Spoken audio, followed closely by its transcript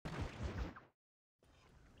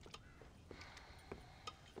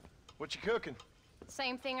What you cooking?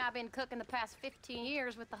 Same thing I've been cooking the past 15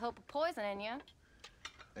 years with the hope of poisoning you.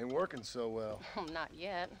 Ain't working so well. Oh, not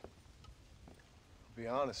yet. I'll be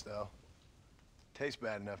honest, though. Tastes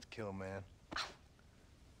bad enough to kill a man.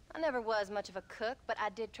 I never was much of a cook, but I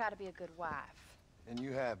did try to be a good wife. And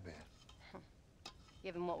you have been.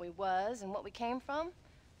 Given what we was and what we came from,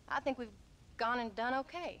 I think we've gone and done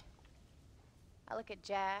okay. I look at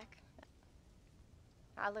Jack,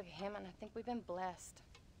 I look at him, and I think we've been blessed.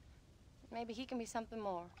 Maybe he can be something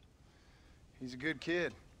more. He's a good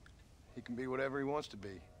kid. He can be whatever he wants to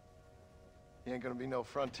be. He ain't gonna be no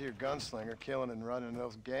frontier gunslinger killing and running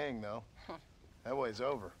those gang, though. That way's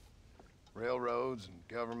over. Railroads and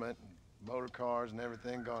government and motor cars and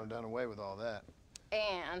everything gone and done away with all that.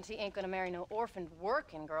 And he ain't gonna marry no orphaned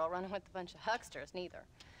working girl running with a bunch of hucksters, neither.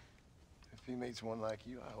 If he meets one like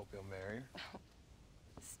you, I hope he'll marry her.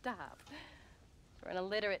 Stop. For an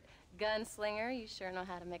illiterate gunslinger, you sure know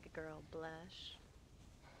how to make a girl blush.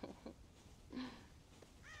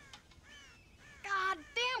 God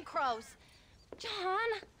damn crows! John!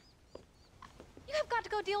 You have got to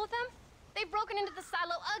go deal with them. They've broken into the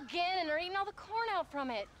silo again and are eating all the corn out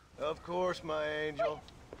from it. Of course, my angel. Wait.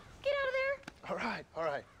 Get out of there. All right, all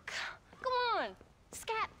right. Go on.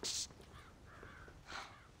 Scat. Shh.